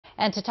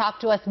And to talk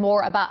to us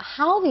more about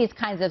how these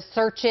kinds of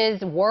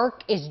searches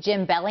work is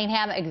Jim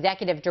Bellingham,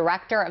 Executive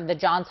Director of the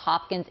Johns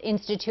Hopkins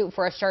Institute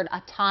for Assured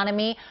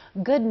Autonomy.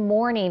 Good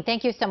morning.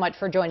 Thank you so much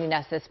for joining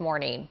us this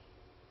morning.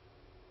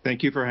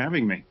 Thank you for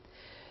having me.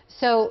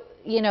 So,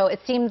 it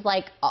seems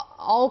like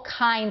all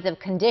kinds of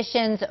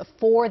conditions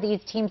for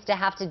these teams to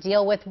have to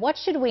deal with. What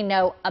should we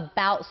know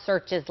about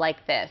searches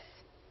like this?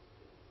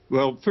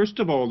 Well, first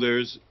of all,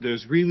 there's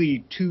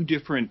really two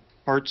different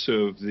parts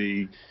of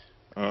the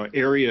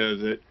area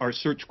that are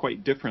searched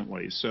quite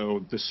differently.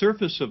 So the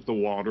surface of the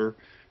water,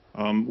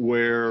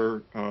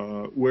 where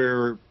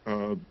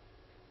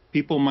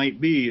people might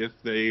be if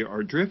they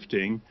are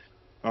drifting,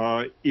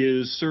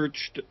 is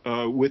searched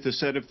with a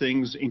set of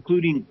things,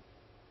 including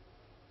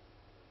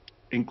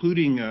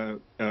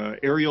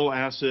aerial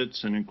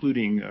assets and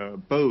including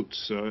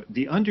boats.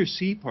 The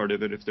undersea part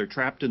of it, if they're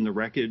trapped in the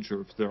wreckage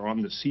or if they're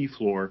on the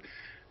seafloor,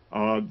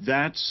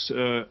 that's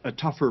a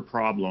tougher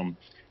problem.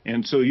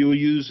 And so you'll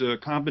use a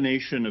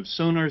combination of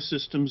sonar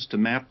systems to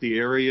map the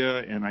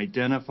area and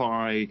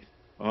identify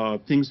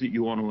things that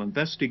you want to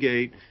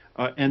investigate.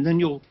 And then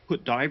you'll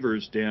put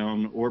divers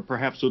down or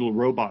perhaps little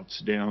robots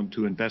down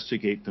to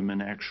investigate them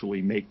and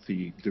actually make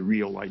the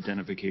real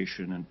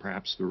identification and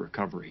perhaps the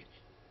recovery.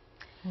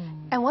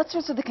 And what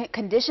sorts of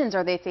conditions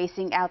are they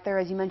facing out there,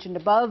 as you mentioned,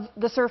 above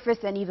the surface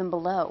and even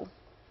below?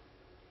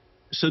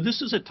 So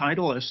this is a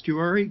tidal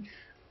estuary.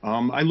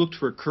 I looked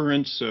for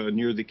currents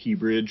near the Key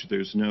Bridge.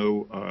 There's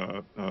no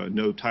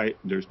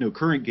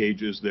current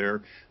gauges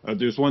there.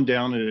 There's one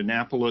down at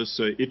Annapolis.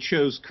 It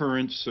shows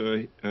currents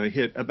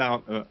hit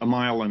about a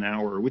mile an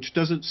hour, which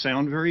doesn't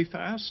sound very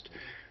fast,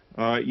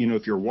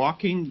 if you're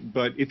walking.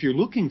 But if you're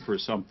looking for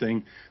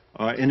something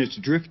and it's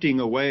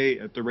drifting away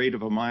at the rate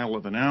of a mile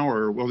an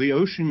hour, well, the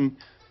ocean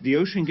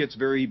gets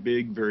very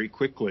big very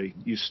quickly.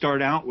 You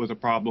start out with a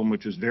problem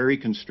which is very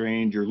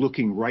constrained. You're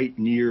looking right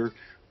near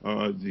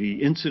the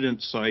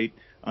incident site,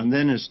 and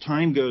then as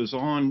time goes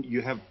on,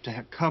 you have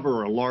to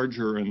cover a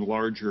larger and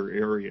larger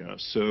area.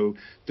 So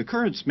the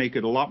currents make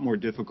it a lot more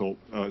difficult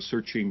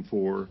searching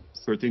for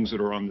things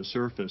that are on the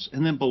surface.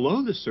 And then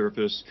below the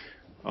surface,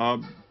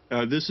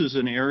 this is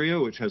an area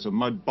which has a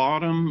mud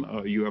bottom.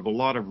 You have a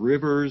lot of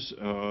rivers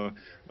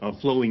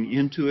flowing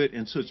into it,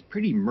 and so it's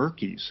pretty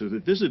murky. So the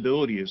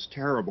visibility is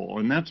terrible,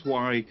 and that's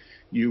why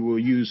you will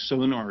use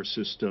sonar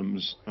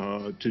systems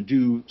to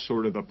do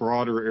sort of a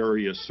broader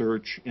area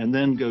search and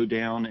then go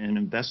down and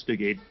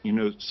investigate.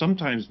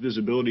 Sometimes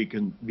visibility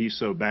can be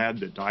so bad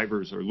that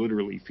divers are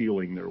literally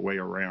feeling their way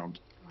around.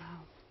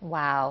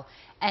 Wow.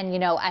 And,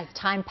 as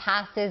time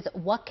passes,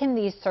 what can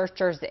these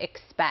searchers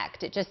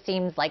expect? It just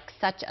seems like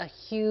such a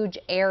huge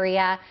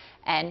area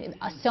and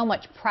so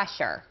much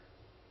pressure.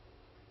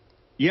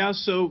 Yeah,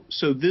 so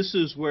this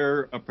is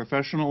where a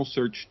professional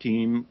search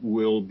team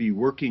will be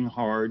working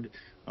hard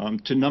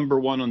to, number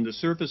one, on the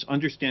surface,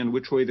 understand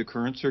which way the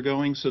currents are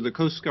going. So the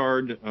Coast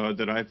Guard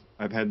that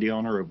I've had the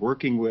honor of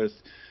working with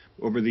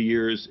over the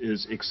years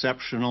is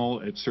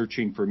exceptional at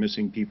searching for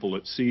missing people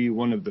at sea.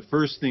 One of the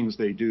first things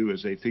they do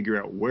is they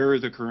figure out where are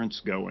the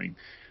currents going.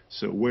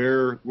 So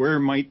where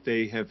might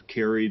they have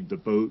carried the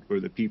boat or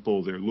the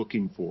people they're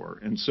looking for?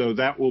 And so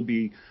that will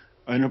be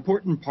an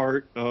important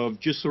part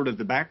of just sort of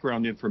the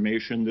background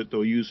information that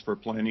they'll use for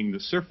planning the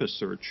surface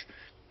search.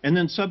 And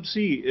then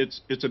subsea,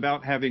 it's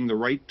about having the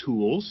right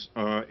tools.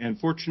 And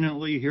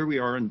fortunately, here we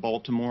are in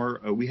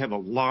Baltimore. We have a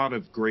lot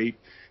of great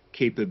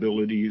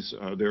capabilities.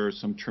 There are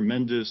some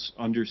tremendous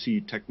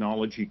undersea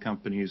technology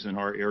companies in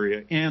our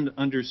area and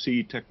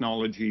undersea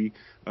technology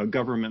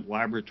government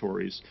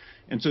laboratories.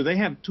 And so they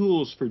have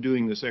tools for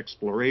doing this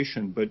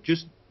exploration, but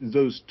just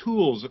those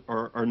tools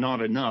are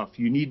not enough.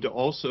 You need to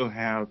also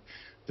have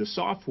the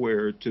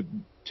software to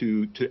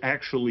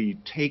actually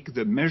take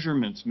the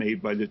measurements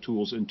made by the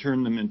tools and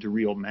turn them into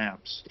real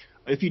maps.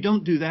 If you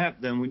don't do that,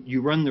 then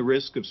you run the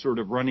risk of sort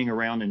of running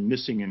around and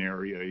missing an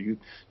area.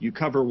 You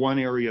cover one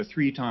area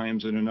 3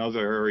 times and another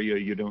area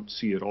you don't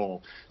see at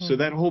all. So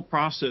that whole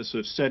process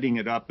of setting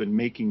it up and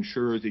making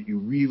sure that you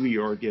really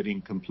are getting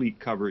complete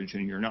coverage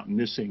and you're not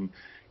missing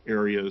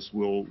areas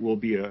will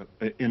be an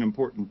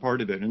important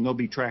part of it, and they'll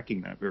be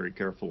tracking that very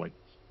carefully.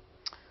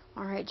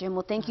 All right, Jim.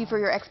 Well, thank you for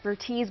your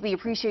expertise. We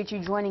appreciate you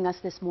joining us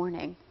this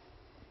morning.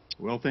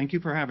 Well, thank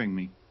you for having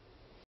me.